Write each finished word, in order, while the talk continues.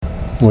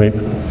Wait.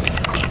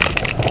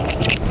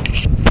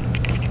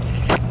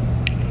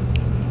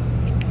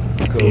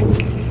 Go.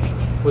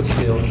 What's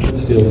Dale's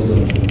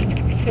solution?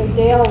 So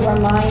Dale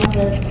reminds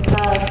us of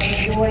the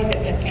joy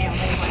that the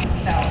family once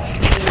felt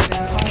through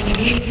their home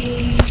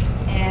duties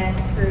and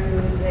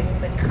through the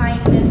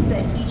kindness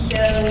that he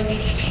shows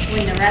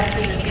when the rest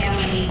of the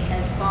family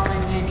has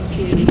fallen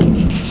into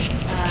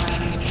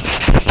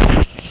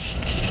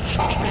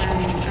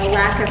a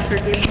lack of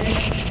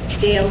forgiveness.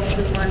 Dale's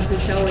the one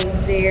who's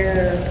always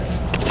there,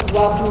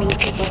 welcoming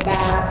people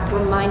back,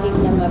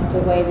 reminding them of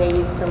the way they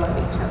used to love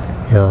each other.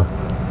 Yeah.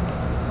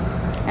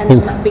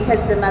 And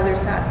because the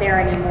mother's not there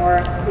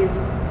anymore,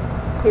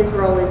 his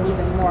role is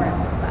even more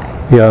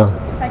emphasized. Yeah.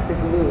 It's like the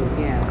glue,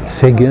 yeah.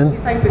 Say again?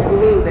 It's like the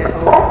glue that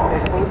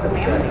holds the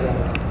family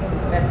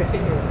together, that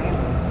particular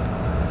family.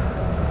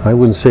 I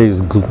wouldn't say he's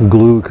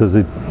glue because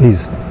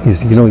he's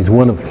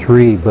one of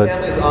three, but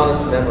Family's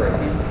honest memory.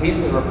 He's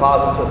the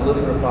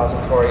living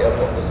repository of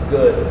what was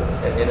good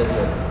and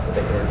innocent that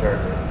they can return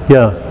to.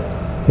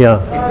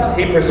 yeah.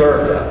 He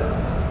preserved that.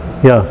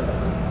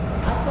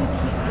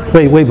 Yeah.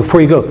 Wait,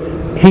 before you go.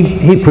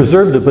 He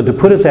preserved it, but to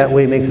put it that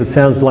way makes it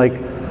sound like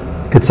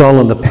it's all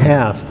in the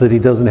past, that he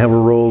doesn't have a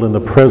role in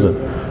the present.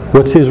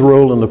 What's his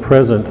role in the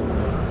present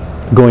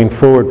going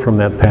forward from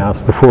that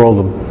past, before all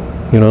the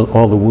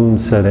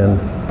wounds set in?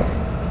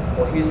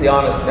 Well, he's the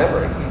honest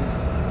memory.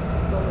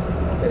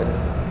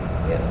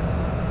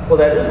 Well,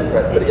 that is the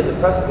present, but in the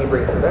present he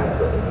brings it back.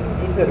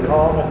 He's the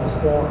calm in the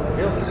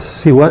storm.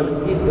 See what?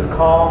 He's the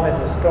calm in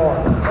the storm.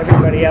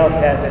 Everybody else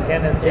has a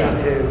tendency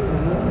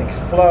to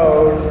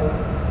explode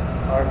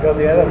or go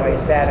the other way,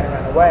 sad and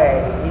run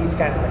away. He's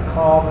kind of the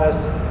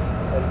calmness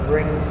that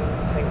brings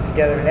things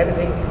together, and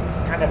everything's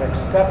kind of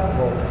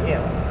acceptable to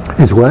him.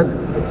 Is what?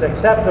 It's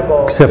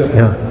acceptable.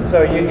 Yeah.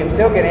 So you can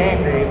still get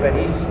angry, but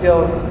he's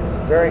still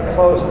very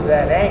close to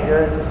that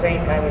anger. At the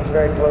same time, he's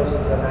very close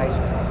to the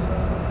niceness.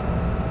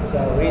 So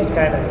he's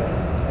kind of,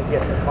 I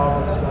guess, a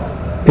calm storm.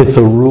 It's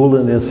a rule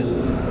in this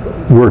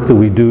work that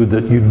we do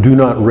that you do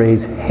not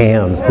raise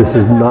hands. This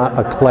is not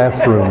a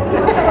classroom.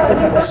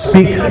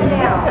 Speak.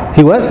 Now.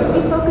 He what?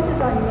 He focuses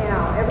on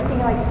now. Everything,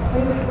 like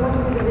when he was going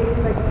through the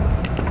readings, like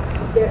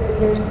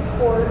there's the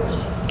porch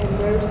and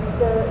there's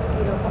the,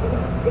 he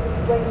just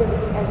explains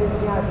everything as is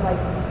now. It's like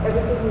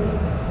everything he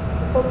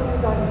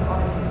focuses on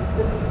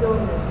the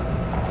stillness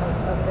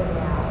of the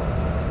now.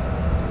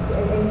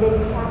 And then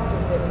he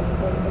captures it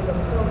in the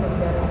film that he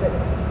does,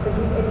 but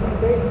he's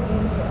very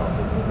detailed.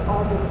 He sees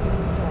all the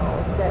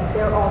details that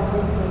they're all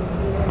missing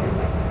in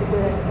the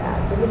good and bad.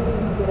 They're missing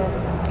the good and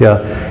bad.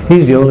 Yeah,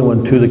 he's the only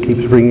one too that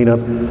keeps bringing up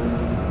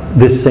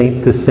this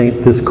saint,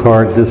 this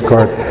card.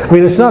 I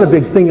mean, it's not a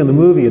big thing in the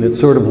movie, and it's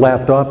sort of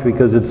laughed off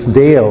because it's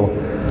Dale,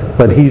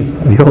 but he's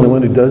the only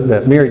one who does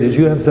that. Mary, did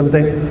you have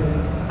something?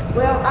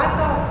 Well, I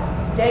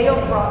thought Dale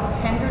brought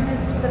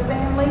tenderness to the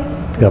family.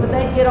 Yep. When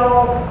they get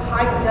all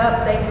hyped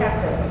up, they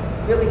have to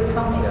really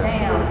tone it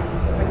down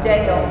for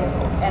Dale.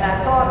 And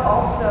I thought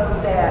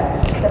also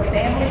that the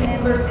family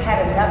members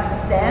had enough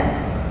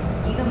sense,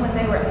 even when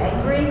they were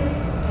angry,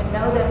 to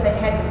know that they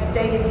had to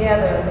stay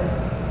together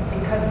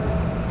because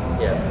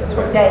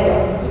for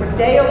Dale. For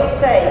Dale's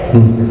sake,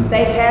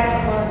 they had to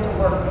learn to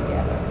work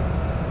together.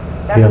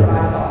 That's what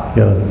I thought.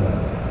 Yeah.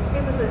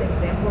 It was an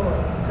example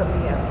to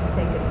me of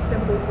thinking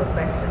simple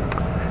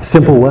perfection.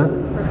 Simple what?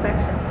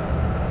 Perfection.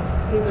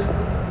 He was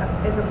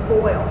as a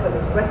foil for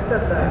the rest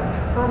of the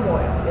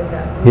turmoil in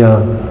that movie.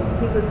 Yeah.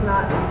 He was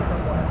not in turmoil.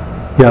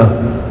 Yeah.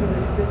 He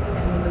was just,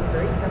 and he was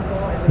very simple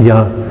and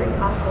Yeah. very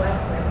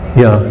complex and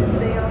everything. Yeah. Here's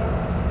Dale.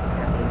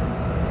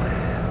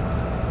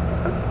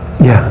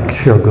 Yeah,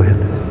 Cheryl, go ahead.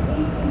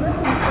 He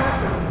lived in the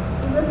present.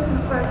 He lives in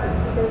the present.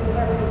 He doesn't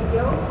have any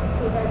guilt.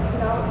 He has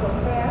no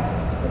past.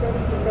 He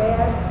doesn't do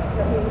bad.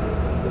 But he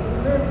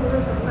lives in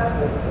the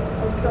present.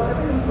 And so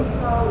everything he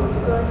saw was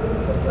good in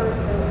each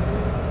person.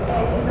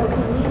 And,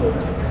 he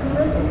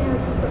lived in the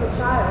innocence of a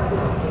child.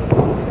 Because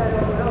Jesus, he said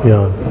over and over,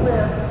 Yeah. he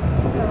lived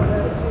in the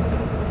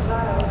innocence of a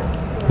child.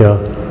 Yeah.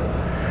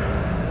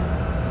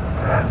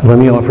 Let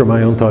me offer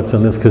my own thoughts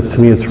on this because to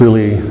me it's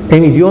really...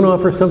 Amy, do you want to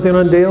offer something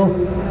on Dale?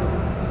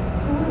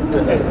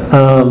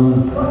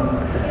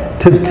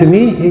 To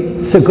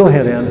me, so go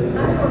ahead, Ann.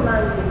 I'm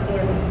reminded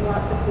in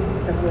lots of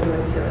pieces of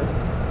literature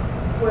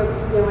where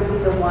there would be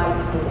the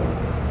wise fool.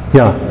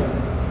 Yeah,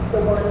 The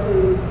one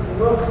who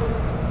looks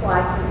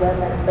like he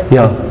doesn't, but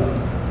yeah.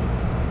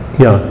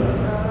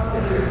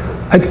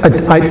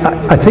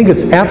 I think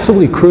it's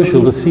absolutely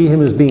crucial to see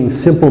him as being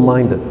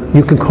simple-minded.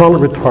 You can call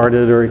it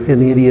retarded or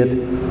an idiot.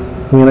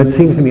 I mean, it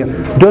seems to me...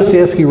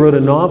 Dostoevsky wrote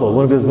a novel,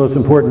 one of his most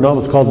important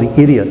novels, called The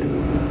Idiot.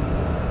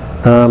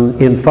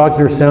 In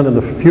Faulkner's Sound and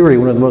the Fury,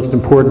 one of the most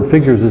important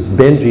figures is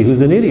Benji,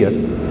 who's an idiot.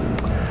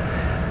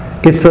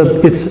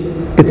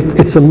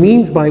 It's a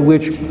means by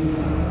which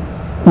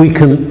we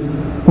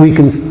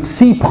can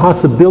see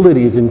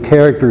possibilities in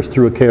characters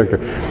through a character.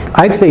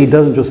 I'd say he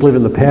doesn't just live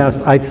in the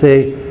past. I'd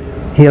say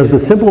he has the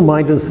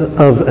simple-mindedness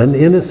of an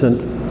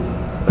innocent,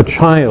 a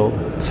child,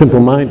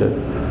 simple-minded.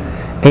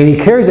 And he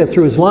carries that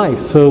through his life.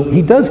 So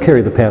he does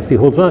carry the past. He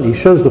holds on. He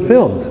shows the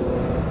films.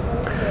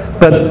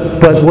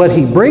 But what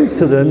he brings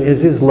to them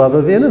is his love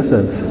of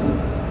innocence.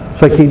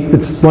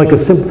 It's like a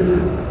simple.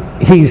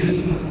 He's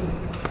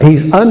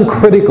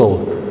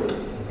uncritical.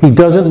 He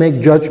doesn't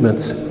make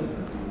judgments.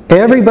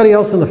 Everybody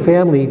else in the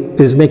family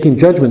is making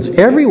judgments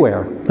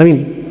everywhere. I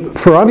mean,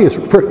 so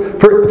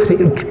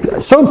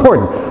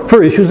important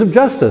for issues of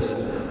justice.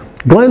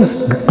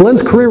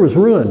 Glenn's career was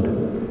ruined.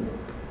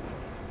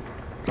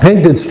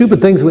 Hank did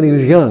stupid things when he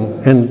was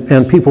young,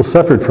 and people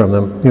suffered from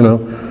them, you know.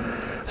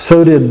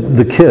 So did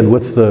the kid.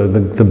 What's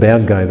the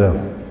bad guy, though?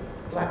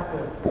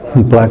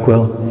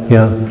 Blackwell,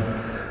 yeah.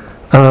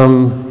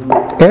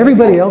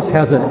 Everybody else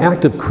has an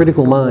active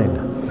critical mind,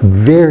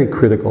 very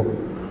critical.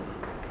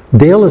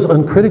 Dale is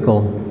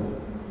uncritical.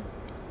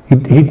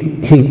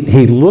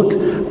 He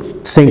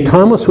looked, St.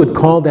 Thomas would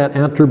call that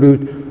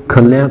attribute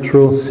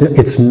connatural.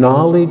 It's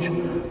knowledge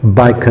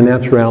by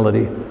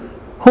connaturality.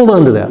 Hold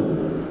on to that.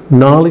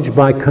 Knowledge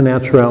by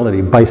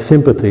connaturality, by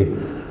sympathy.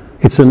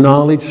 It's a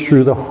knowledge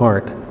through the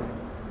heart.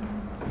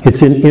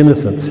 It's in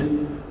innocence.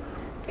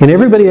 And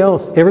everybody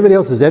else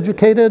is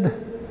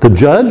educated. The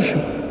judge,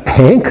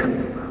 Hank,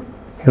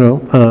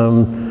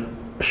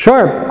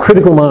 sharp,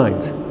 critical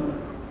minds.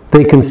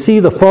 They can see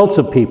the faults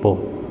of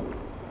people.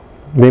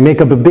 They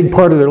make up a big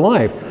part of their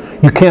life.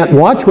 You can't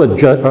watch what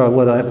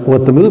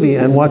the movie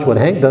and watch what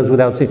Hank does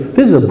without seeing.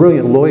 This is a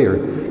brilliant lawyer.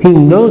 He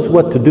knows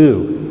what to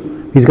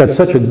do. He's got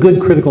such a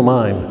good critical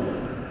mind.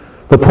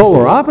 The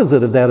polar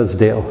opposite of that is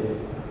Dale.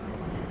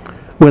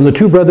 When the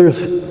two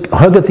brothers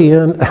hug at the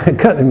end,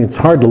 it's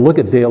hard to look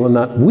at Dale and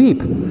not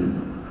weep.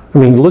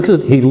 He looks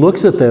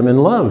at them in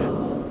love.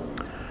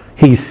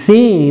 He's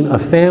seen a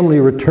family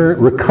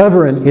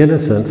recover an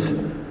innocence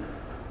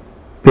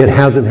it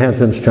hasn't had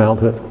since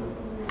childhood.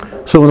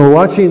 So when we're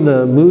watching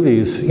the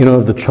movies,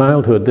 of the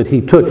childhood that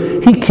he took,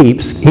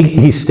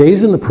 he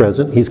stays in the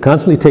present. He's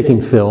constantly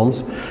taking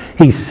films.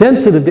 He's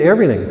sensitive to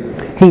everything.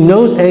 He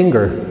knows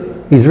anger.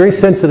 He's very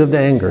sensitive to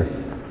anger.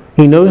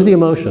 He knows the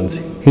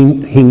emotions.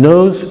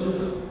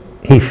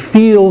 He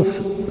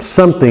feels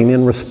something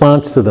in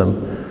response to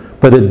them,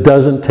 but it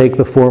doesn't take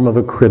the form of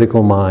a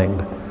critical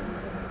mind.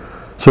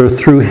 So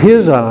through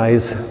his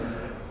eyes,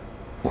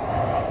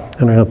 I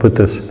don't know how to put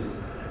this,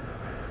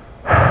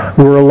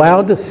 we're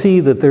allowed to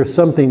see that there's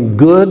something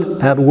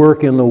good at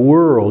work in the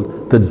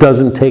world that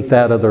doesn't take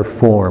that other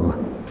form.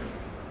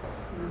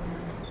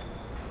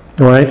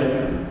 All right?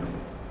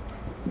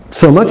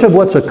 So much of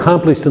what's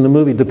accomplished in the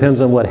movie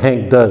depends on what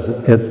Hank does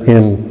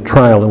in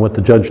trial and what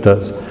the judge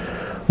does.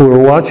 What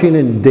we're watching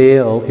in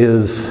Dale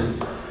is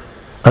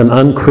an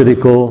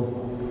uncritical,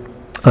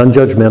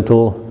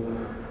 unjudgmental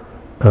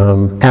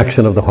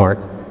action of the heart.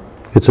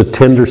 It's a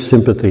tender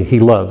sympathy. He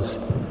loves.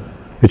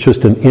 It's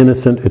just an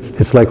innocent,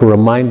 it's like a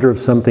reminder of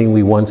something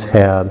we once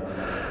had.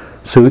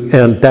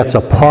 And that's a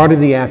part of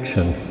the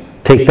action.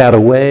 Take that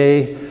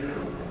away,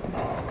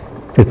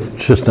 it's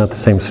just not the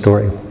same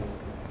story.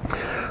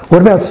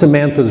 What about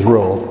Samantha's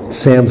role,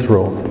 Sam's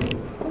role,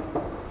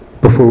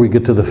 before we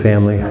get to the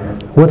family?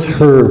 What's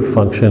her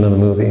function in the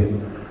movie?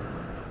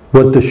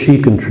 What does she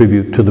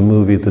contribute to the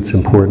movie that's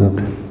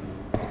important?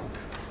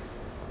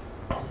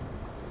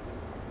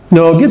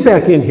 No, get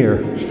back in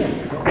here.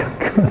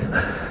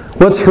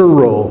 What's her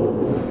role?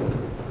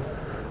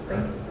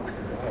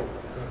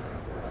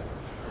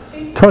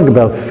 Talk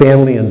about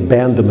family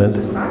abandonment.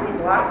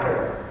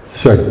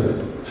 Sorry.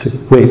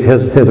 Wait,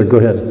 Heather, go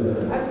ahead. I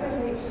was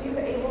going to say, she's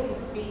able to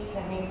speak to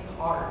Hank's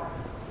heart.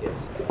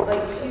 Yes.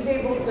 Like, she's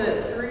able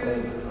to,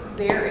 through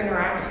their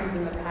interactions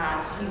in the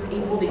past, she's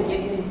able to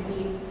get him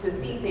to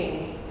see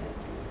things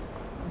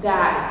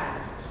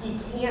that he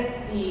can't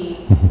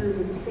see through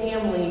his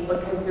family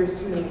because there's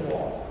too many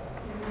walls.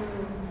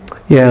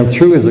 Yeah, and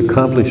through his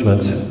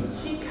accomplishments.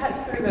 She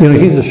cuts through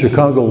He's a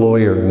Chicago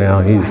lawyer now.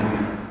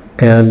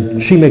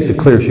 And she makes it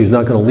clear she's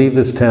not going to leave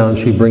this town.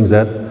 She brings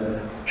that.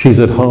 She's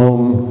at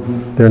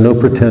home. There are no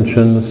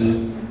pretensions.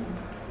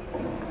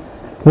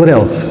 What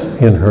else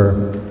in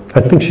her?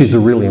 I think she's a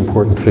really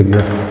important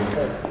figure.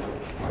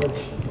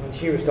 When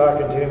she was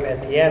talking to him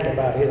at the end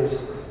about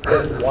his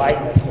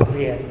whiteness of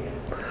being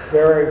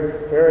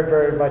very, very,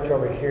 very much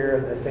over here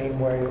in the same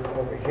way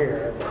over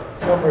here. For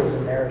some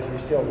reason there, she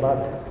still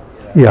loved him.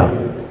 Yeah.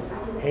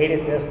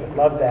 Hated this, but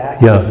loved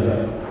that. Yeah.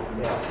 So,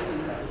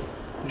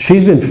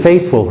 She's been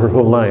faithful her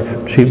whole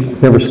life. She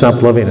never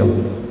stopped loving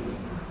him.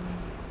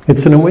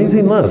 It's an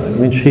amazing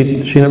love.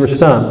 She never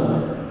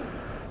stopped.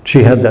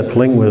 She had that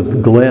fling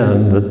with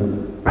Glenn,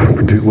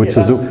 which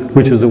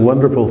is a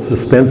wonderful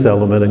suspense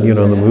element, in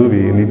the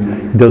movie.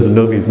 And he doesn't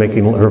know if he's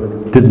making, or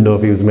didn't know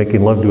if he was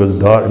making love to his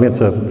daughter.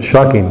 It's a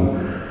shocking.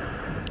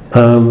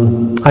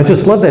 I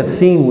just love that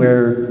scene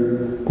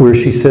where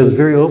she says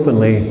very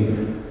openly,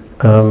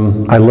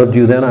 "I loved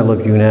you then. I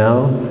love you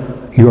now.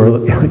 You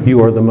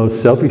are the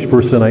most selfish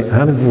person you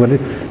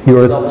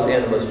are." Selfish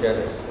and the most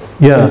generous.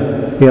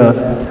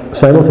 Yeah.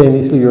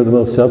 Simultaneously, you're the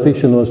most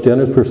selfish and the most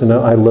generous person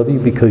now. I love you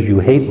because you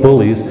hate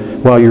bullies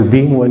while you're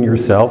being one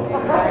yourself.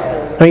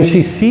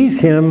 She sees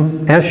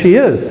him as she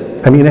is.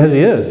 As he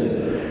is.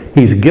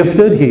 He's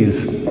gifted,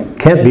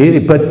 can't be easy,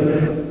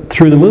 but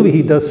through the movie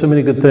he does so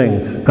many good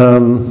things.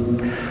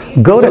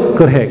 Go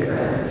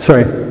ahead.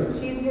 Sorry.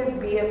 She's his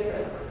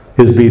Beatrice.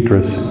 His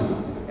Beatrice.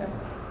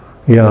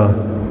 Yeah.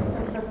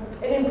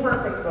 An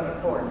imperfect one,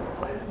 of course.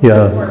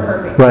 Yeah. More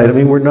perfect. Right. I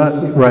mean, we're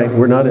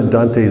not in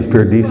Dante's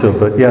Paradiso,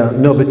 but yes.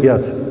 But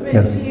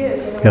Yeah. she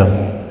is, in a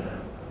way.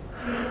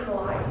 She's his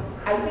life.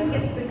 I think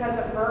it's because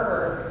of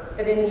her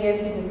that in the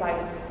end he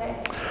decides to stay.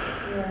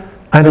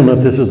 I don't know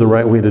if this is the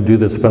right way to do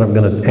this, but I'm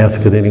going to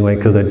ask it anyway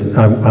because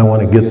I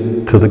want to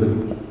get to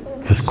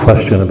this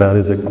question about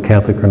is it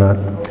Catholic or not.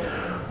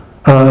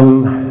 I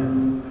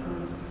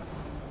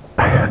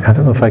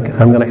don't know if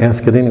I'm going to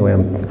ask it anyway.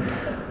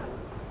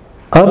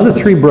 Of the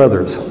three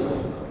brothers,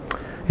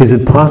 is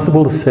it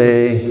possible to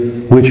say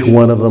which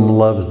one of them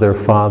loves their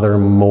father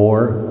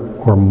more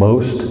or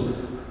most?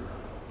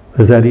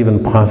 Is that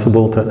even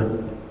possible to...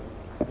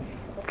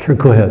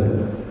 Go ahead. I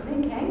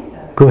think Hank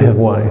does, Go ahead,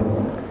 why?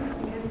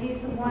 because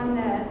he's the one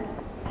that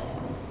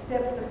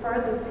steps the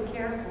furthest to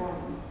care for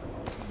him.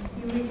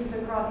 He reaches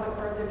across a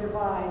further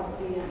divide at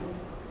the end.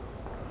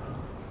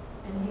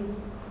 And he's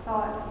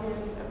sought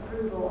his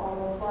approval all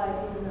his life,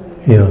 even though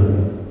he Yeah.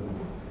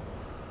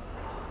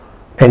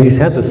 And he's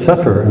had to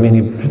suffer. I mean,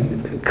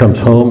 he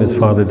comes home, his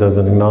father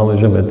doesn't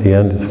acknowledge him. At the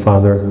end, his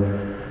father...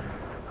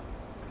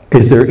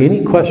 Is there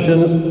any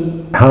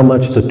question how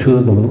much the two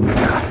of them...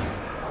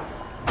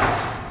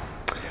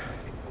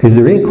 Is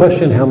there any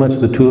question how much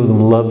the two of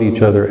them love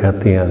each other at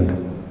the end?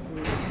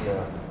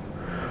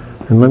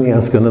 And let me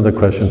ask another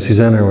question.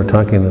 Suzanne and I were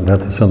talking about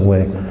this on the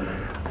way.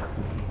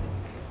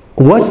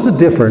 What's the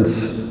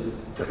difference,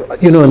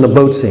 in the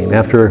boat scene,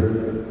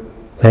 after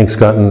Hank's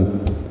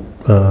gotten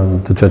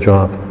the judge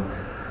off,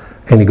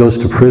 and he goes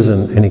to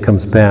prison, and he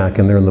comes back,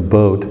 and they're in the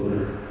boat,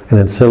 and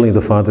then suddenly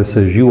the father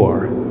says, "You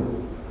are."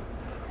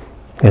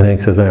 And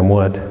Hank says, "I am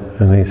what?"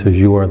 And then he says,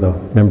 "You are the,"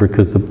 remember,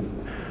 because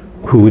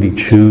who would he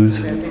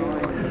choose?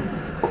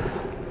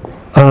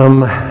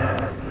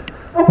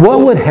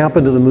 What would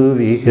happen to the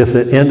movie if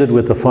it ended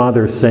with the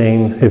father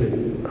saying, if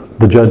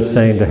the judge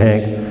saying to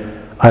Hank,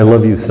 "I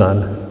love you,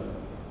 son"?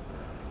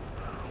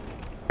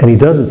 And he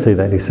doesn't say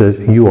that, he says,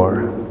 "You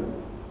are."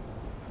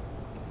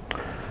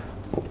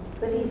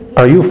 But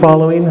Are you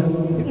following?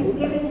 he's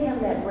giving him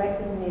that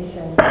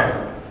recognition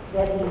that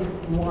he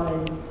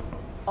wanted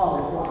all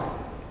his life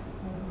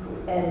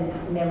and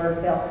never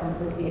felt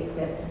completely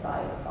accepted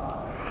by his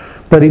father.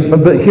 But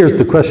here's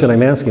the question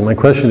I'm asking. My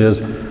question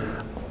is,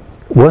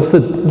 what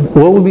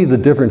would be the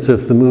difference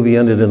if the movie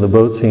ended in the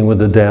boat scene with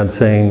the dad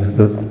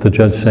saying, the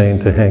judge saying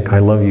to Hank, "I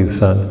love you,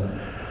 son,"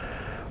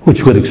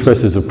 which would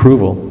express his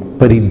approval,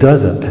 but he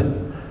doesn't.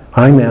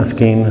 I'm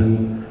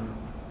asking,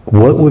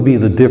 what would be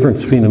the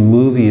difference between a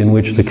movie in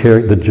which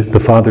the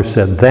father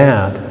said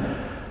that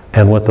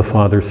and what the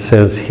father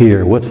says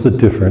here? What's the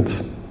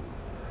difference? I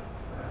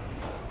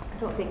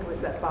don't think it was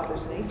that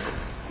father's name.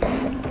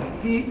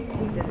 He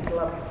didn't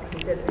love, he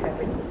didn't have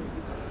any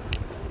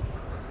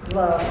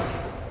love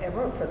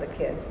ever for the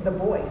kids. The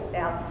boys,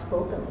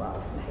 outspoken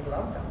love, he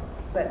loved them,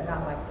 but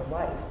not like the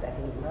wife that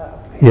he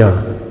loved.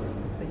 Yeah.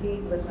 But he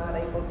was not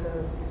able to,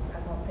 I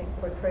don't think,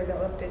 portray that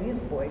love to any of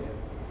the boys.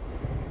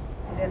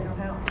 He didn't know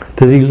how.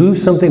 Does he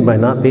lose something by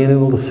not being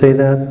able to say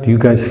that? Do you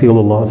guys feel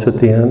a loss at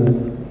the end?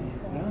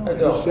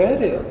 He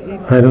said it.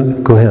 I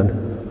don't, go ahead.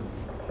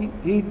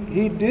 He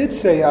did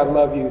say "I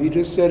love you." He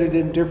just said it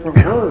in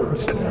different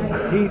words.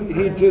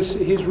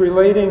 He's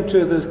relating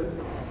to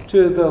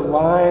the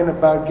line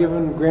about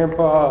giving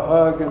Grandpa a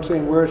hug and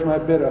saying, "Where's my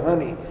bit of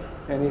honey?"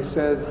 And he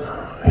says,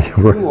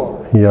 "You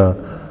are. Yeah.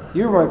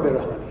 You're my bit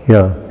of honey."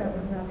 Yeah.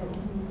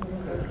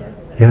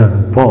 Yeah.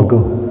 Paul, go.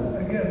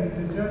 Again,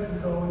 the judge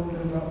has always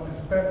been about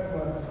respect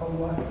throughout his whole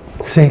life.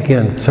 Say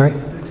again. Sorry.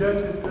 The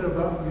judge has been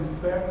about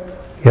respect.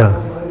 Yeah.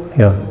 His whole life,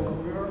 Yeah. his whole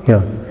career.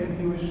 Yeah. And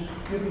he was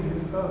giving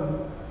his son,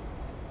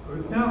 or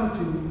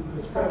acknowledging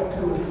respect to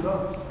his son.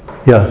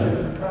 Yeah. Which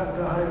is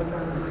the highest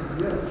time he could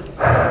give.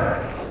 I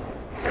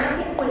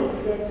think when he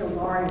said to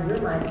Lauren,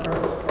 "You're my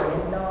first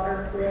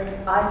granddaughter,"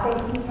 I think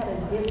he had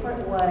a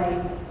different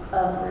way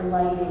of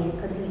relating,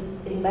 because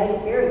he made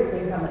it very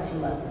clear how much he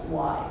loved his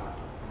wife.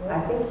 I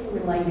think he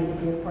related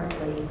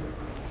differently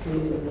to...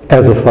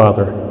 As a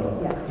father.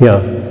 Yeah.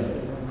 Yeah.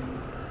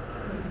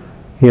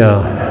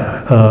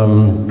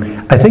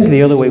 Yeah. I think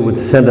the other way would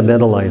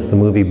sentimentalize the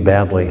movie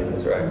badly.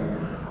 That's right.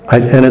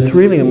 And it's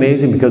really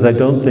amazing because I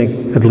don't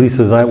think, at least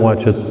as I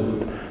watch it,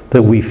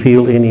 that we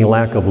feel any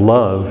lack of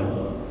love.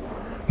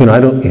 I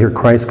don't hear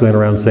Christ going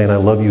around saying, "I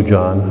love you,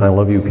 John. I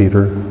love you,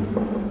 Peter."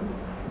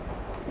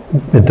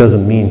 It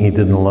doesn't mean he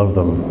didn't love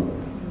them.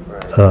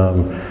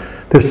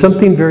 There's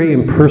something very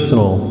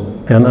impersonal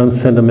and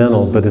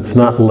unsentimental, but it's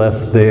not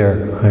less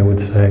there, I would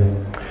say.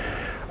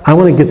 I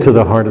want to get to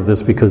the heart of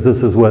this because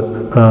this is what,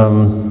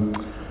 and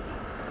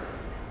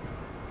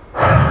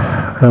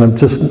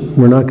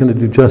we're not going to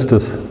do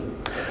justice.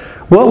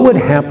 What would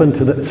happen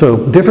to so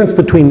difference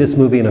between this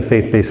movie and a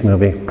faith-based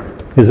movie?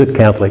 Is it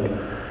Catholic?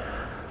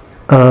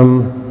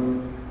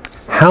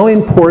 How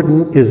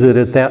important is it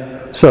at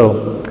that,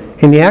 so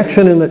In the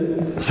action,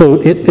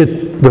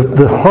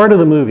 the heart of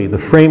the movie, the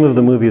frame of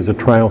the movie is a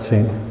trial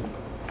scene.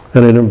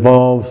 And it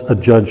involves a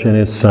judge and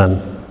his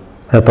son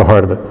at the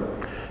heart of it.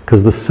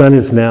 Because the son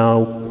is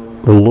now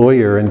the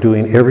lawyer and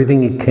doing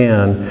everything he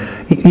can.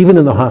 Even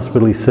in the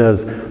hospital he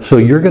says, so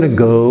you're going to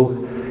go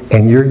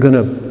and you're going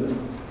to,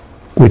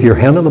 with your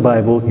hand on the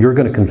Bible, you're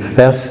going to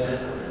confess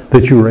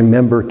that you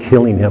remember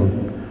killing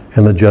him.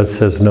 And the judge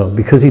says no,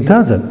 because he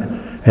doesn't.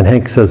 And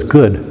Hank says,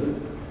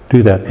 good,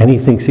 do that. And he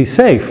thinks he's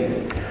safe.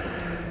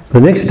 The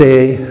next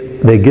day,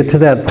 they get to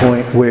that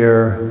point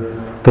where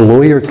the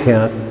lawyer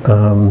can't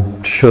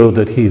show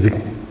that he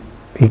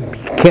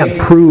can't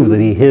prove that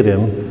he hit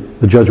him.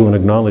 The judge won't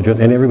acknowledge it,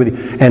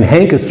 and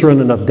Hank has thrown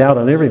enough doubt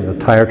on everything, the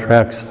tire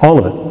tracks,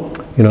 all of it,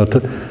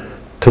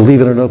 to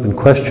leave it an open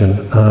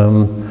question.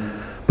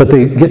 But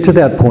they get to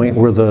that point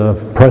where the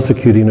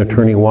prosecuting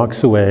attorney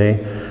walks away,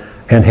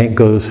 and Hank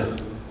goes,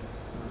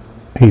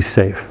 he's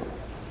safe.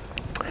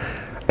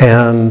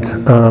 And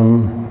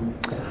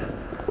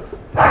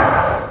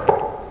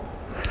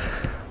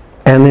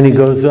then he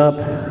goes up.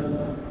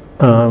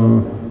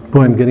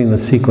 Boy, I'm getting the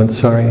sequence,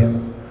 sorry.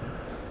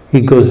 He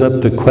goes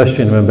up to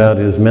question him about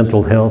his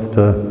mental health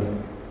to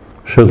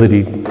show that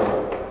he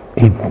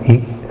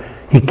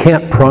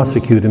can't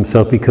prosecute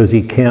himself because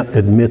he can't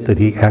admit that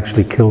he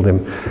actually killed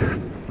him.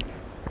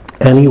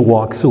 And he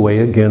walks away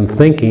again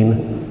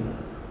thinking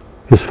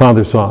his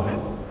father's off.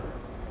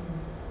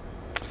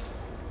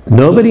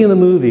 Nobody in the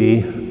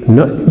movie,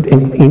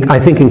 I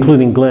think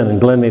including Glenn,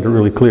 and Glenn made it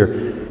really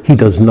clear, he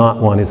does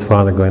not want his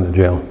father going to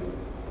jail.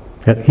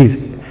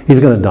 He's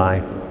going to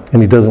die,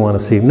 and he doesn't want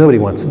to see him.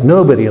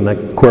 Nobody in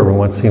that courtroom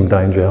wants to see him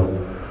die in jail.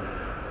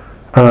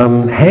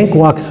 Hank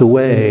walks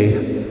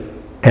away,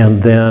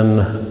 and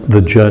then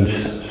the judge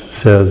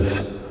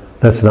says,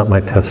 that's not my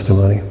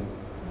testimony.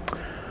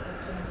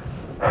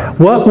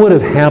 What would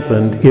have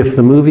happened if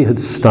the movie had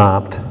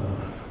stopped?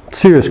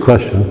 Serious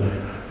question.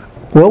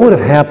 What would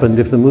have happened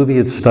if the movie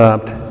had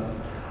stopped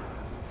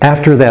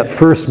after that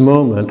first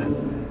moment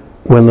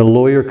when the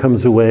lawyer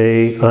comes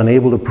away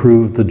unable to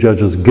prove the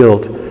judge's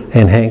guilt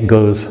and Hank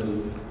goes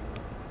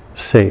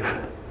safe?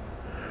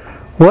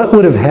 What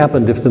would have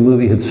happened if the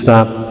movie had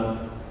stopped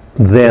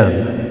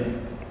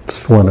then?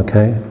 Just one,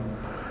 okay?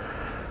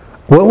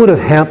 What would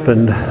have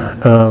happened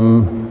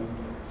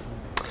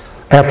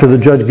after the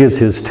judge gives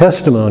his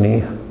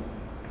testimony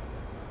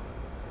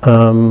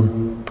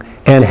and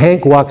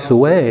Hank walks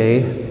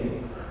away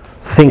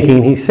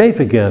thinking he's safe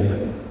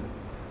again?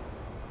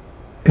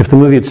 If the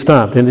movie had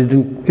stopped and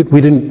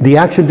the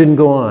action didn't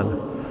go on.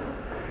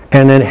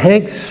 And then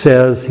Hank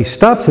says, he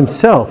stops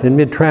himself in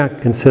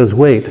mid-track and says,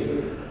 wait,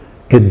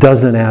 it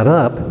doesn't add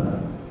up.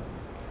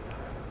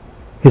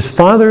 His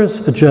father's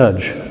a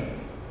judge.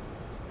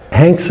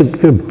 Hank's a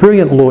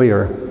brilliant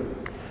lawyer.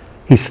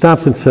 He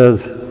stops and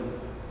says,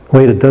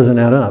 wait, it doesn't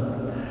add up.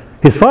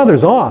 His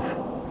father's off.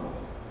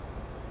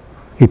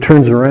 He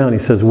turns around, he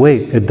says,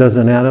 wait, it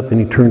doesn't add up, and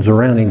he turns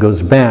around and he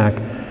goes back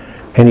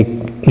and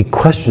he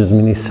questions me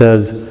and he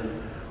says,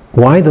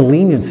 why the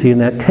leniency in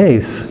that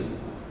case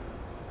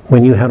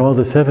when you had all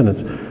this evidence?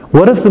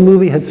 What if the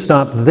movie had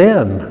stopped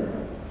then?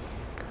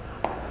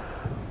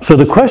 So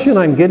the question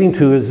I'm getting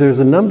to is there's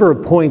a number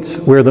of points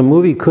where the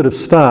movie could have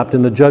stopped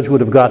and the judge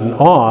would have gotten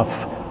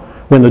off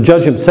when the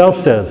judge himself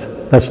says,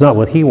 that's not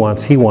what he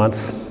wants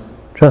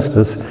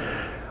justice.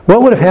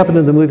 What would have happened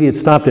if the movie had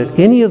stopped at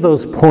any of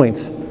those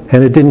points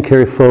and it didn't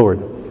carry forward?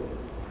 No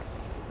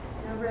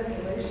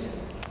resolution.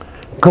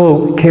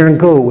 Go, Karen,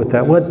 go with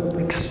that.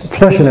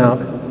 Flesh it out.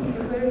 There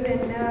would have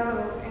been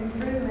no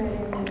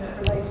improvement in the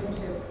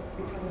relationship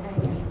between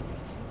Hank and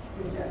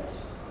the judge.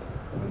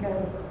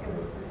 Because it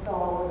was just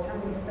all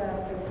attorney stuff.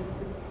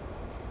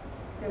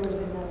 There would have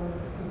been no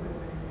improvement in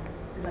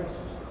the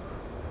relationship.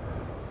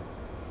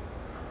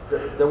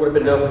 There would have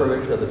been no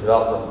fruition of the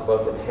development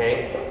both in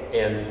Hank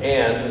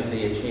and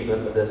the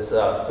achievement of this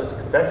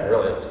confession,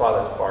 really, of his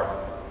father's part,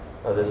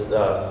 of this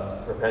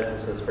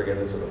repentance, this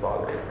forgiveness of the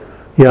father.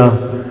 Yeah.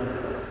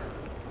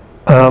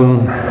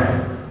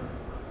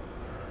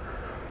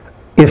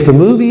 If the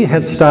movie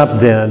had stopped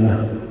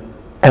then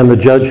and the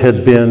judge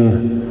had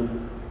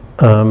been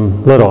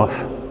let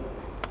off,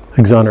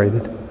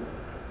 exonerated,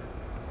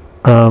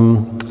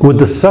 would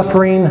the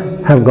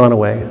suffering have gone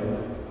away?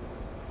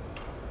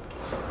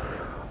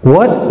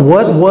 What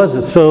was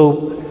it?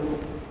 So,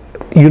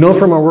 you know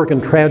from our work in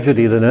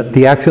tragedy that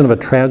the action of a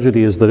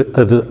tragedy is that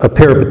a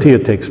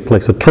peripeteia takes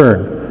place, a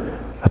turning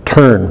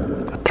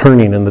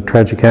in the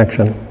tragic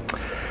action.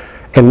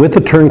 And with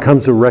the turn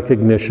comes a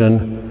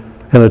recognition,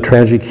 and the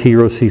tragic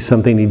hero sees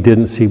something he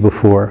didn't see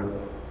before.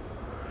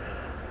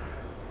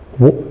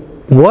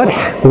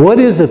 What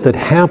is it that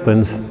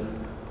happens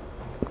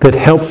that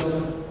helps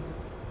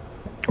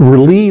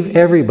relieve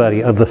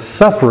everybody of the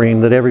suffering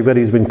that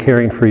everybody's been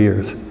carrying for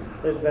years?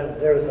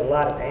 There was a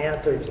lot of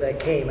answers that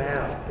came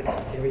out.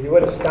 If you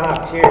would have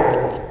stopped here,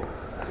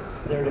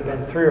 there would have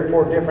been 3 or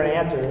 4 different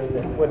answers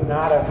that would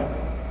not have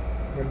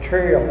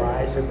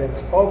materialized or been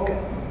spoken.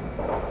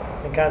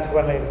 And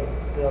consequently,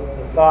 the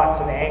thoughts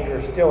and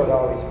anger still would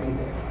always be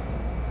there.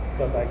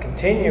 So by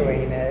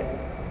continuing it,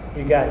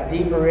 you got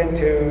deeper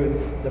into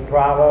the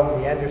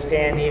problem, the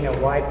understanding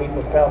of why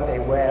people felt the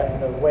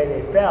way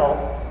they felt.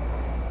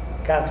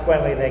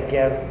 Consequently, they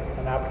give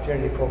an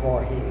opportunity for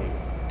more healing.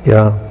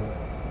 Yeah.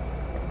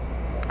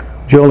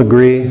 Do you all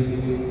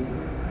agree?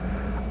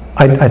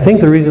 I think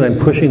the reason I'm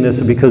pushing this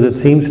is because it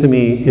seems to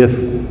me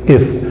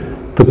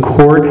if the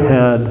court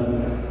had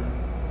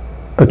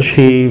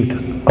achieved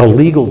a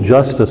legal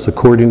justice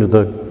according to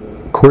the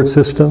court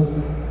system,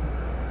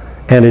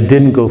 and it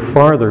didn't go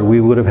farther,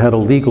 we would have had a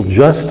legal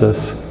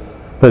justice,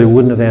 but it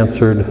wouldn't have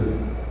answered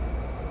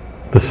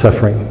the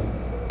suffering.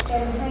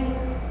 And Hank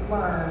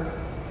learned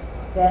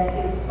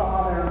that his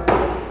father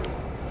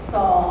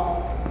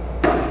saw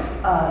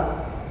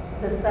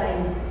the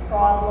same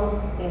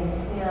problems in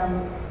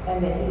him,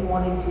 and that he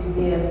wanted to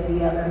give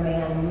the other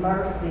man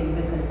mercy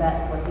because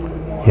that's what he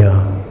would want.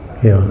 Yeah,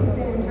 yeah.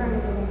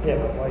 Yeah,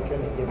 but why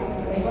couldn't he give it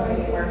to his son?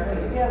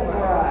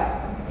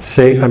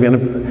 Say, I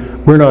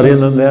mean, we're not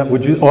in on that.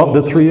 Would you, all,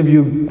 the three of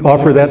you,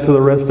 offer that to the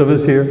rest of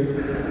us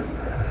here?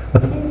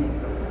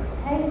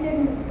 Hank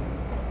didn't,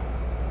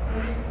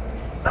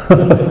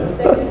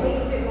 That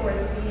Hank didn't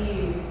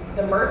receive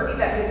the mercy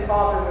that his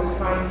father was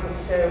trying to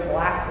show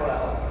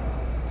Blackwell.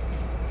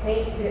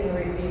 Hank didn't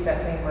receive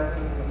that same mercy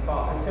from his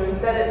father. So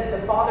instead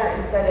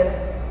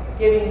of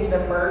giving the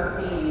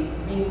mercy,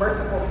 being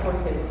merciful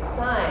towards his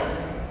son,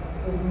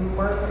 was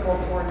merciful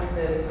towards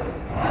this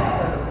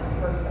other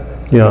person.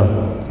 This Yeah,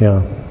 yeah.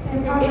 Who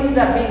ended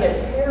up being a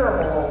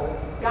terrible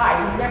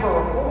guy. He never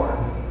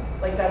reformed.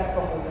 Like, that's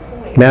the whole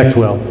point.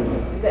 Maxwell.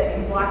 Is that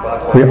in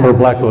Blackwell? Or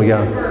Blackwell,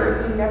 yeah.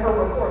 He never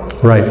reforms.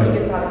 Right. He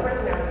gets out of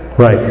prison after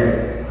 20 Right,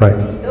 years. right.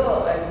 He's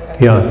still a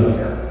Yeah.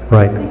 danger.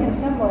 Right. I think in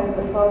some way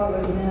the father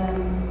was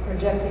then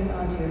projecting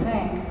onto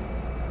Hank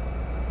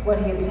what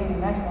he had seen in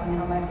Maxwell and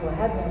how Maxwell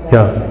had been bad.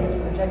 Yeah. So he was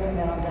projecting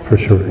that onto Hank. For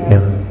sure, that yeah.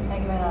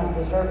 Hank may not have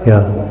deserved Yeah.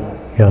 all that.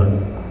 Yeah,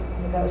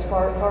 But that was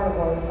part of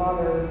why the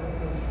father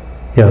was.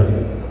 yeah. I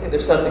think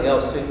there's something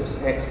else too, because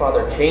Hank's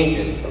father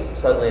changes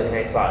suddenly in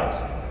Hank's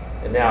eyes.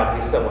 And now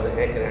he's someone that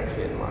Hank can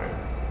actually admire.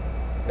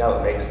 Now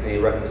it makes the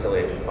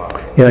reconciliation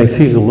possible. Yeah, he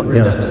sees a The lot, yeah.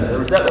 resentment of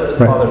his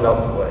Right. father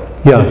melts away.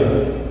 Yeah,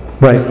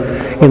 right.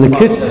 In the His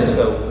kid, father is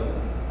so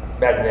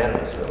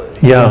magnanimous, really.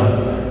 yeah.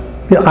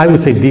 Yeah, I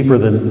would say deeper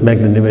than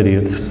magnanimity,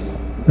 it's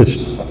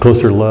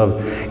closer to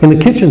love. In the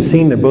kitchen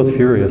scene, they're both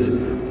furious.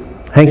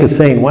 Hank is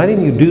saying, why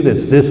didn't you do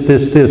this?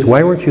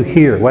 Why weren't you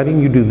here? Why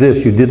didn't you do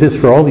this? You did this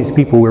for all these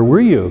people. Where were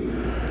you?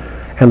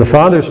 And the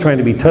father's trying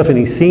to be tough, and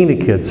he's seeing a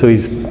kid, so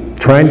he's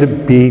trying to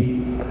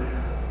be,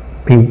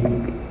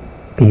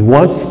 he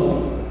wants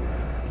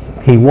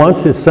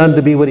his son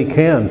to be what he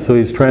can, so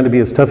he's trying to be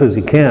as tough as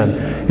he can.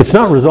 It's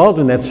not resolved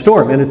in that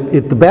storm, and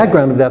the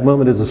background of that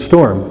moment is a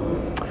storm.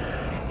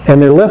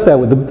 And they're left that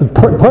way.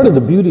 Part of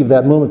the beauty of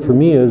that moment for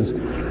me is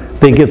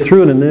they get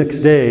through it, and the next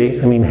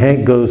day, I mean,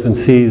 Hank goes and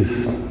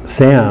sees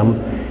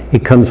Sam. He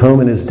comes home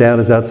and his dad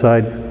is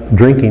outside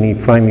drinking. He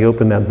finally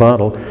opened that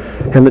bottle.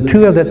 And the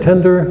two have that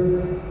tender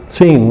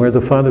scene where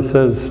the father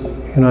says,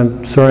 you know,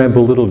 I'm sorry I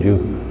belittled you.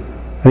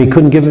 And he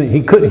couldn't give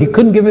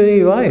any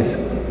advice.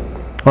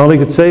 All he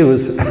could say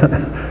was,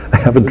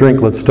 have a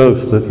drink, let's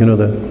toast.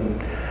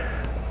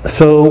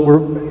 So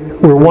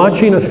we're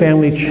watching a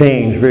family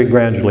change very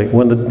gradually.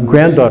 When the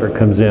granddaughter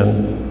comes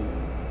in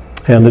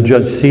and the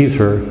judge sees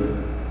her,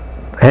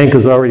 Hank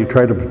has already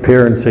tried to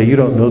prepare and say, you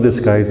don't know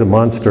this guy, he's a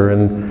monster.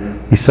 And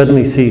he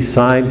suddenly sees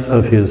sides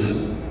of his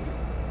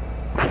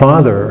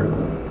father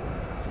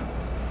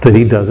that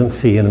he doesn't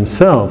see in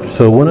himself.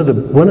 So one of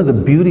the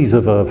beauties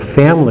of a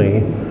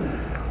family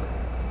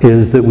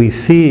is that we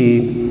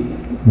see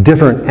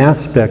different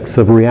aspects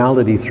of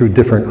reality through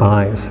different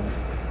eyes.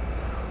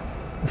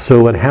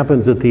 So what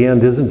happens at the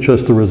end isn't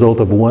just the result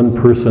of one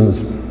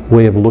person's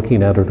way of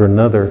looking at it or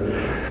another.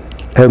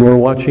 And we're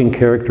watching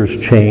characters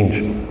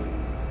change.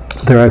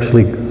 They're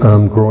actually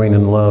growing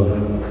in love.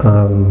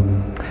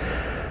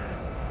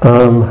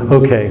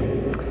 Okay,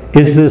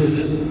 is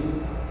this,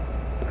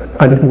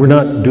 we're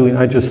not doing,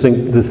 I just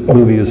think this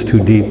movie is too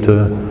deep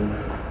to,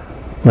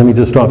 let me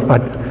just offer,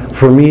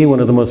 for me, one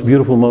of the most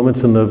beautiful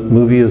moments in the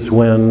movie is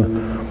when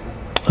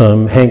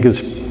Hank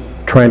is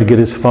trying to get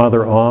his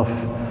father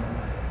off,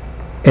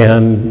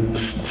 and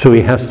so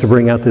he has to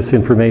bring out this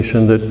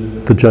information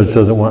that the judge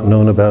doesn't want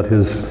known about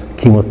his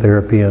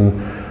chemotherapy and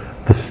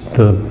the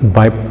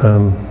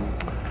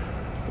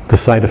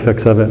side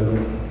effects of it.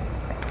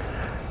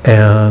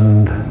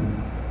 And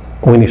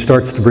when he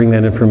starts to bring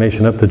that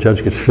information up, the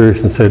judge gets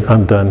furious and said,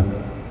 I'm done.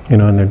 You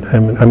know,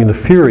 and I mean, the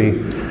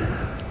fury.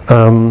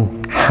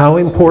 How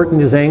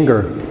important is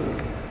anger?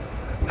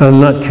 I'm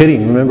not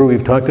kidding. Remember,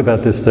 we've talked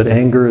about this, that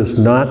anger is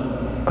not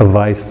a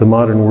vice. The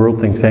modern world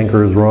thinks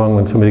anger is wrong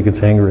when somebody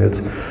gets angry.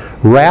 It's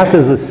wrath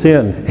is a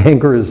sin.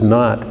 Anger is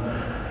not.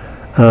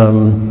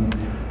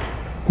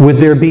 Would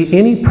there be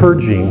any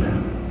purging?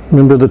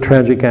 Remember the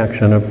tragic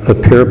action, a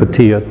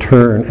peripetia, a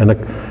turn, and a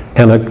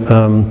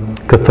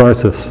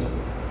catharsis,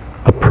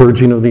 a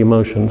purging of the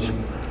emotions.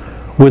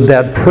 Would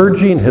that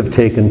purging have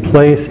taken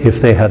place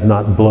if they had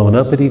not blown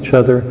up at each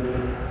other?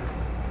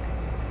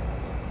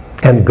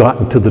 and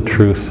gotten to the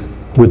truth.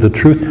 With the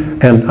truth,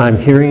 and I'm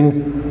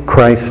hearing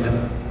Christ,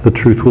 the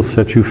truth will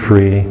set you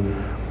free.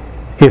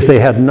 If they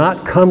had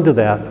not come to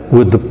that,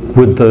 would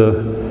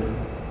the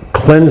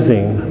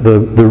cleansing, the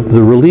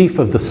relief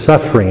of the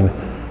suffering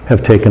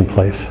have taken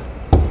place?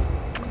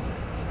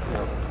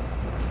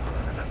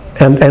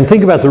 And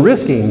think about the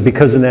risking,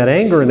 because in that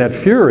anger and that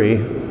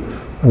fury,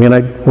 I mean,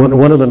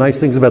 one of the nice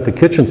things about the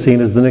kitchen scene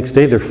is the next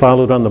day they're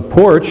followed on the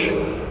porch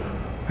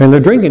and they're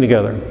drinking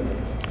together.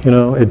 You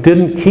know, it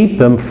didn't keep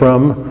them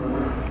from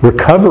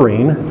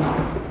recovering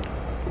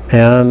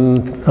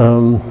and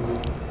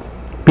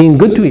being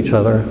good to each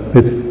other.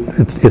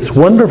 It's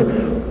wonderful,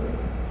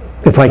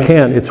 if I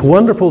can, it's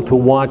wonderful to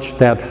watch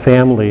that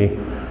family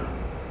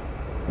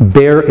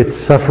bear its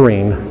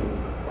suffering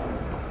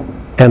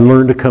and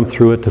learn to come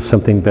through it to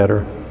something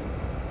better.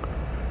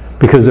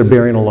 Because they're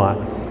bearing a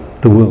lot,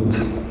 the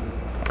wounds.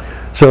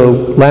 So,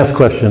 last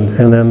question,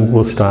 and then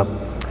we'll stop.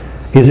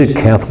 Is it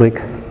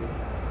Catholic?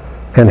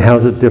 And how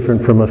is it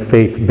different from a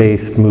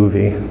faith-based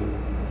movie?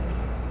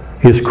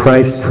 Is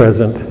Christ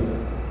present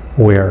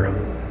where? I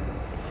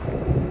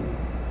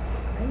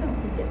don't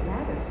think it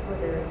matters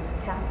whether it's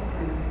Catholic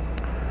or not.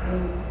 I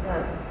mean,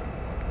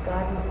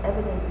 God is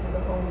evident through the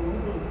whole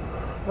movie.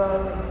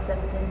 Love,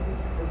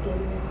 acceptance,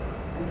 forgiveness,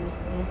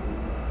 understanding.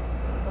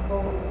 The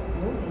whole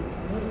movie, to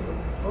me,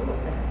 is full of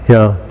that.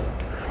 Yeah.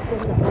 It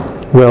doesn't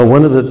matter. Well,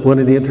 one of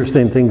the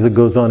interesting things that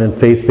goes on in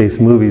faith-based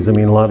movies, I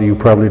mean, a lot of you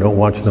probably don't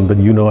watch them, but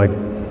you know I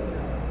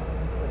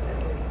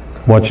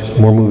watch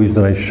more movies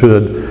than I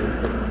should.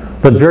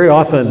 But very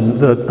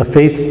often, a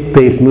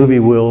faith-based movie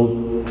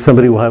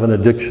somebody will have an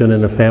addiction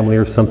in a family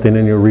or something,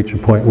 and you'll reach a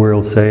point where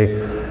it'll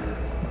say,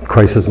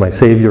 Christ is my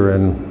Savior,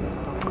 and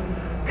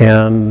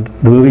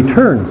the movie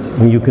turns.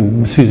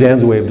 And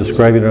Suzanne's way of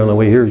describing it on the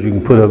way here is you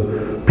can put a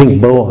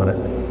pink bow on it,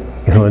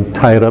 you know, and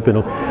tie it up in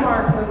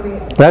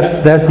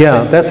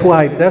That's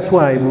why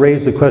I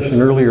raised the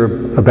question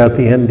earlier about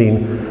the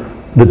ending,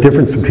 the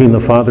difference between the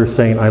Father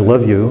saying, I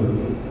love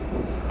you,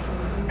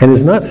 and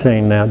is not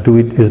saying that.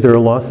 Is there a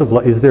loss of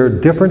life? Is there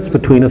a difference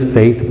between a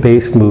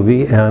faith-based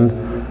movie and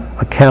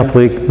a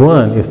Catholic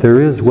one? If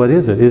there is, what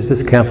is it? Is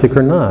this Catholic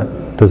or not?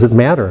 Does it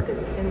matter?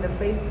 In the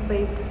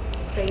faith-based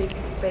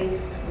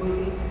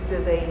movies,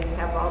 do they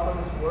have all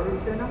those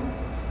words in them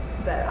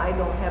that I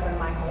don't have in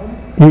my home?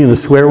 You mean the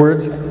swear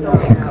words? No,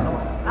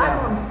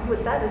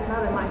 that is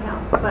not in my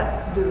house.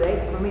 But do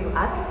they? I mean,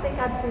 I don't think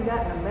I'd see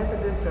that in a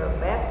Methodist or a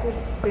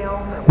Baptist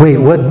film. Wait,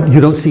 what? You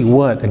don't see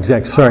what?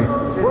 Exact. Sorry.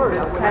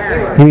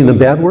 You mean the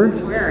bad words?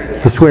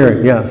 The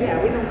swearing, yeah.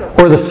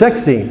 Or the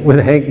sex scene with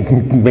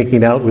Hank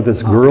making out with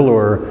this girl,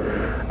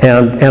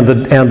 and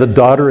the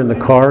daughter in the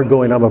car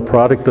going, I'm a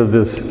product of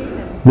this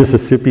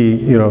Mississippi,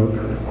 you know.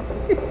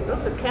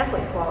 Those are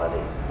Catholic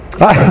qualities.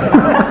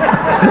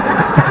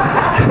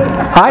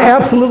 I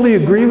absolutely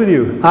agree with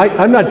you.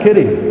 I'm not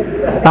kidding.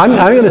 I'm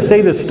going to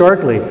say this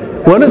starkly.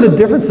 One of the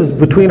differences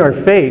between our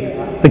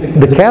faith,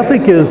 the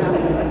Catholic is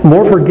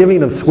more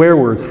forgiving of swear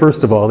words,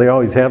 first of all. They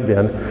always have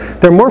been.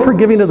 They're more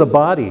forgiving of the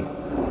body,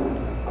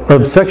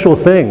 of sexual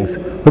things.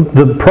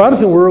 The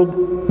Protestant world,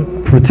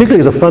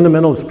 particularly the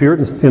fundamentalist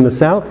spirit in the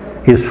South,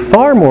 is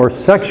far more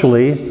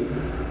sexually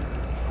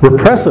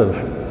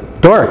repressive,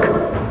 dark.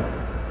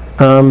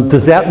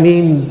 Does that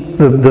mean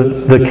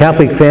the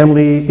Catholic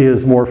family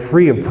is more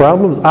free of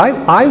problems?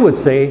 I would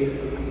say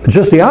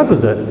just the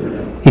opposite.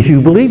 If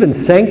you believe in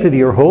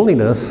sanctity or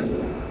holiness,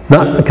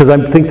 not because I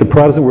think the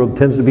Protestant world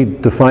tends to be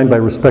defined by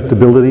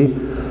respectability,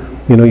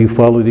 you know, you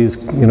follow these,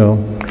 you know.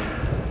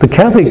 The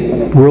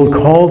Catholic world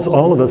calls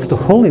all of us to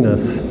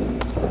holiness.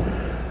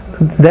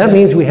 That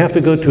means we have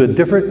to go to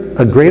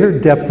a greater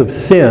depth of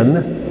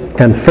sin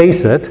and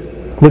face it.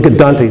 Look at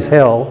Dante's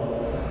Hell.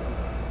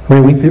 I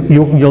mean,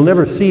 you'll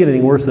never see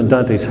anything worse than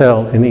Dante's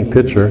Hell in any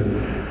picture.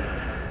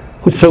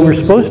 So we're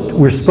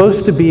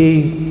supposed to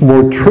be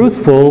more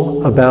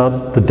truthful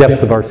about the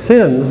depth of our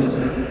sins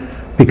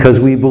because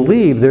we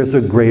believe there's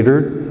a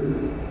greater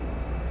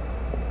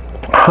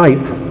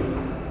height,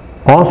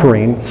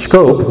 offering,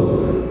 scope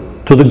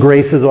to the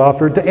graces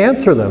offered to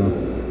answer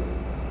them.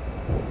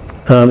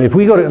 If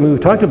we go to, I mean,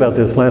 we've talked about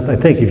this last, I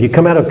think, if you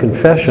come out of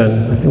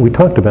confession, I think we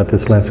talked about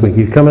this last week, if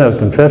you come out of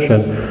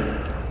confession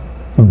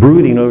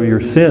brooding over your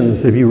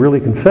sins, if you really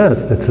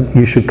confessed,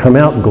 you should come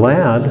out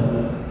glad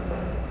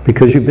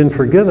because you've been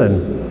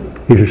forgiven.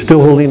 If you're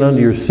still holding on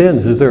to your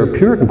sins, is there a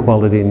Puritan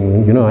quality in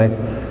you? You know,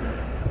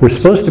 we're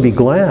supposed to be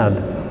glad.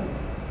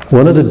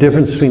 One of the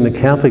differences between the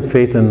Catholic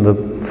faith and the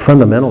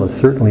fundamentalists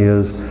certainly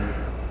is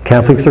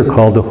Catholics are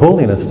called to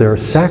holiness. There are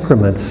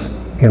sacraments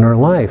in our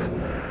life.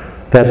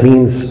 That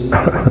means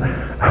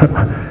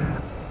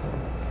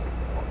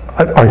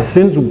our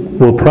sins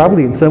will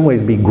probably in some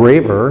ways be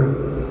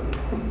graver.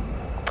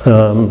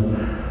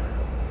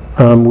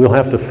 We'll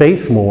have to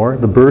face more.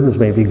 The burdens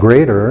may be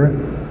greater,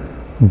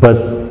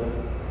 but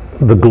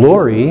the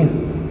glory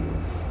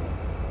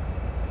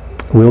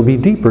will be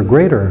deeper,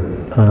 greater.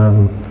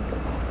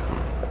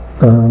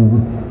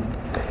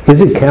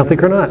 Is it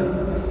Catholic or not?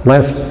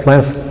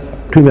 Last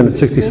 2 minutes,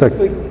 60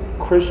 seconds. It's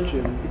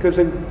Christian, because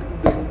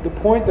the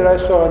point that I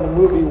saw in the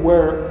movie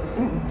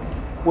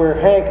where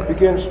Hank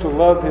begins to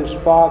love his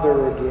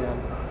father again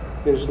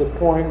is the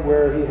point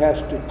where he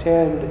has to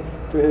tend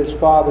to his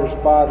father's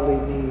bodily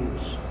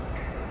needs.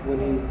 When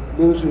he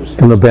loses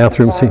In the his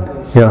bathroom scene,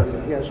 incontinence, yeah.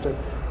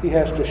 he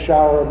has to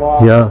shower him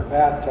off Yeah. in the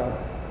bathtub.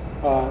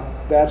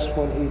 That's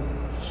when he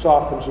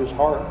softens his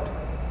heart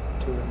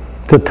to him.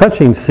 It's a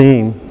touching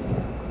scene.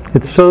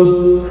 It's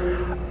so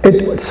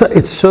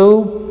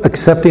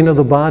accepting of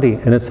the body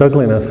and its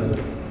ugliness.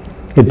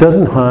 It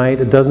doesn't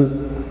hide. It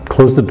doesn't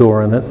close the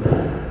door on it.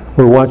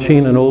 We're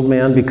watching an old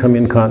man become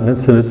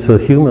incontinent, and it's a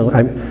human.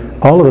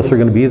 All of us are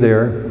going to be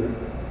there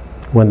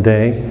one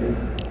day.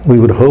 We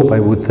would hope. I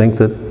would think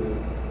that,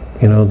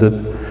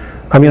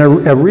 I mean,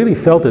 I really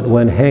felt it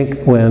when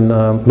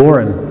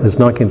Lauren is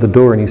knocking at the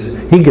door, and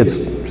he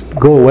gets,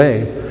 go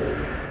away.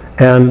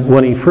 And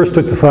when he first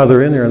took the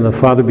father in there, and the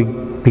father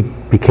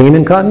became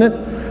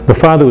incontinent, the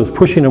father was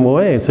pushing him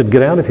away and said,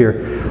 "Get out of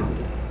here."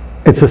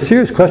 It's a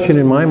serious question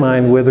in my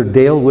mind whether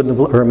Glenn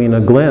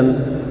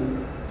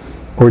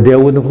or Dale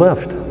wouldn't have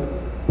left.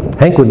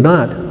 Hank would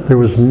not. There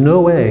was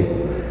no way.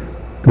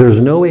 There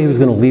was no way he was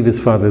going to leave his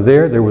father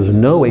there. There was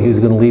no way he was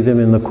going to leave him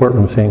in the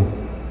courtroom scene.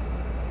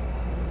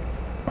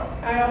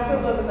 I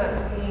also love in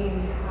that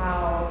scene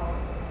how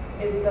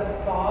is the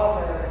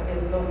father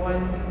is the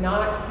one,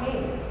 not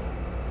Hank,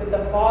 but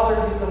the father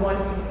who's the one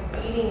who's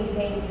feeding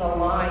Hank the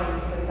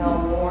lines to tell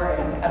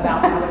Lauren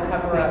about how to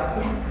cover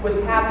up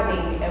what's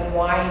happening and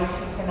why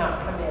she cannot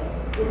come in.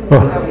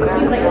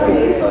 He's like,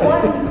 he's the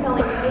one who's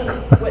telling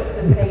Hank what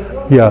to say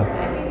to him. Yeah. And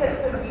I think that's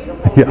so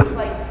beautiful. Yeah. It's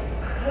like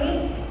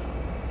Hank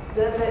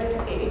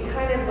doesn't, it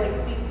kind of like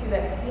speaks to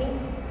that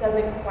Hank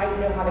doesn't quite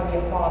know how to be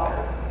a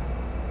father.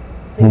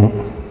 But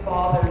his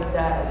father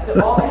does. So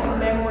all these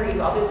memories,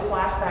 all those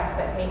flashbacks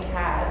that Hank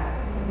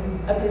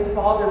has of his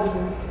father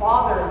being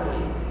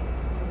fatherly,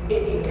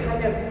 it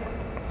kind of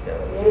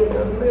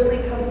it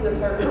really comes to the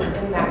surface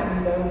in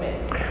that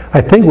moment. I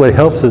think what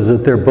helps is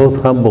that they're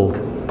both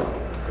humbled.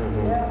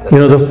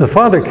 The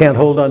father can't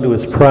hold on to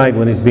his pride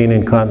when he's being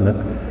incontinent.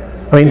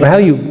 I mean, how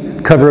do you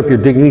cover up your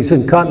dignity? He's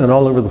incontinent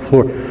all over the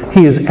floor.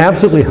 He is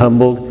absolutely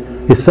humbled.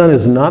 His son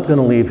is not going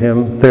to leave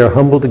him. They're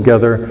humbled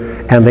together,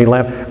 and they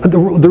laugh.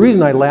 The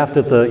reason I laughed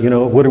at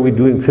what are we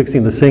doing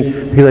fixing the sink?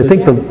 Because I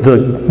think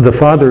the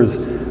father's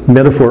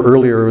metaphor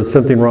earlier was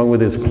something wrong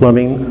with his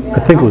plumbing. I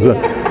think it was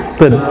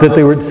that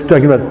they were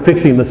talking about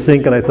fixing the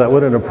sink, and I thought,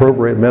 what an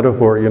appropriate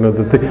metaphor.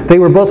 That they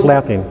were both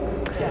laughing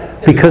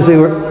because they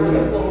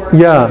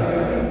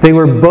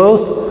were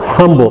both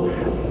humble.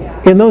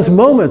 In those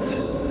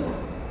moments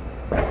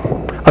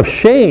of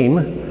shame,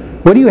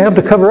 what do you have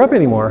to cover up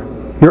anymore?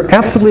 You're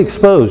absolutely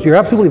exposed. You're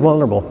absolutely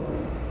vulnerable.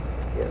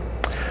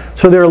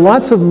 So there are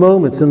lots of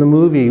moments in the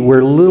movie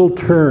where little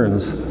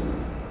turns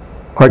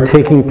are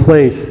taking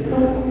place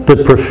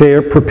that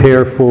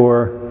prepare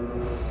for,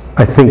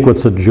 I think,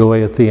 what's a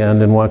joy at the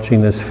end in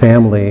watching this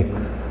family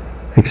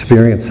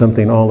experience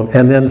something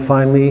and then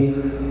finally,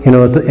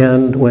 at the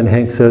end when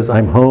Hank says,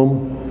 "I'm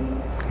home,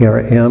 here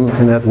I am,"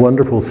 in that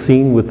wonderful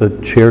scene with the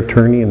chair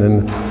turning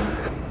and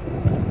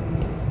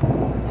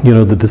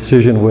the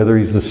decision whether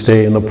he's to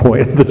stay in the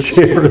point of the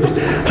chair is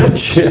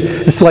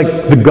it's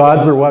like the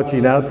gods are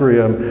watching out for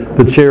him.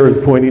 The chair is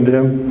pointing to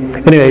him.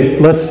 Anyway,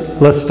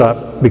 let's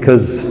stop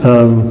because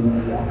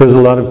there's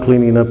a lot of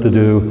cleaning up to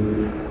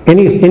do.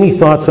 Any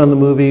thoughts on the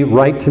movie?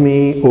 Write to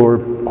me or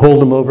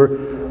hold them over.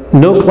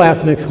 No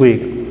class next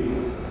week.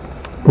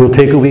 We'll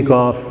take a week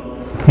off.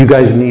 You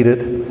guys need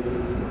it.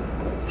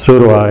 So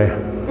do I.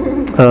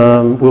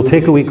 We'll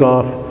take a week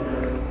off,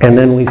 and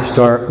then we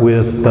start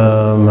with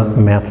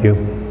Matthew.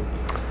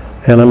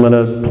 And I'm going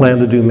to plan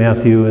to do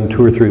Matthew in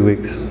 2 or 3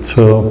 weeks.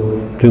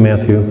 So do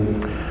Matthew.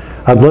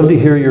 I'd love to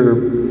hear your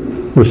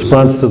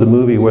response to the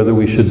movie, whether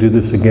we should do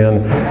this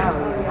again.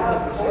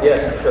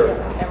 Yes, sure.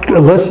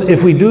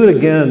 If we do it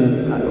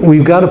again,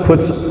 we've got to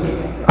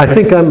I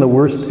think I'm the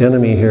worst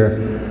enemy here.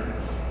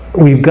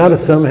 We've got to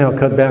somehow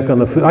cut back on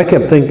the food. I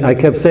kept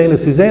saying to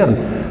Suzanne,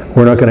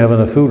 we're not going to have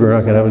enough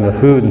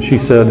food, and she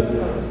said,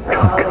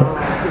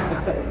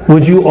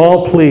 would you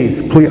all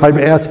please, I'm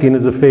asking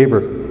as a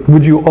favor,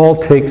 would you all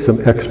take some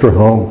extra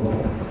home?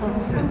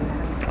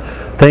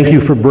 Thank you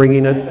for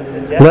bringing it.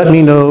 Let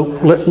me know,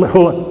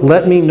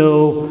 let me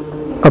know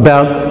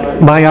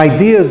about my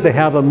idea is to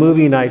have a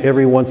movie night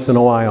every once in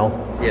a while.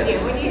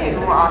 Yes. We need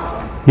more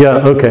options.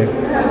 Yeah, okay.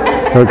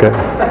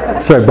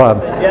 Sorry,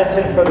 Bob.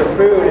 Suggestion for the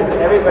food is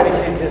everybody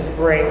should just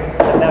bring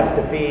enough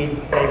to feed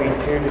maybe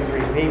 2 to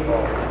 3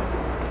 people.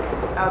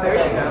 Oh, there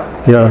you go.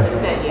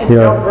 Yeah. You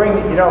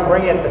don't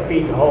bring it to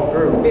feed the whole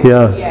group.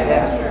 Yeah. Yeah,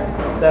 that's true.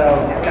 So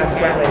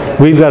consequently,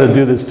 We've got to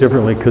do this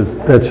differently because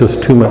that's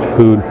just too much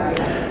food.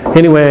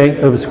 Anyway,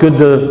 it was good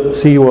to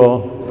see you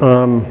all.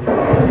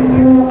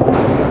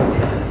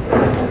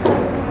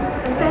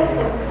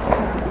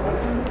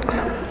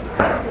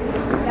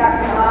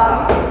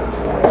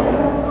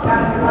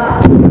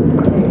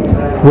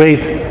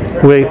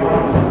 Wait.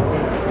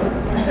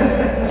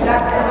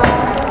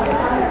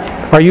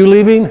 Are you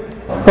leaving?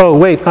 Oh,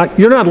 wait.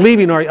 You're not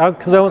leaving, are you?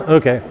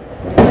 Okay.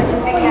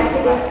 Just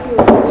after this,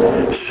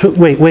 So,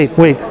 wait.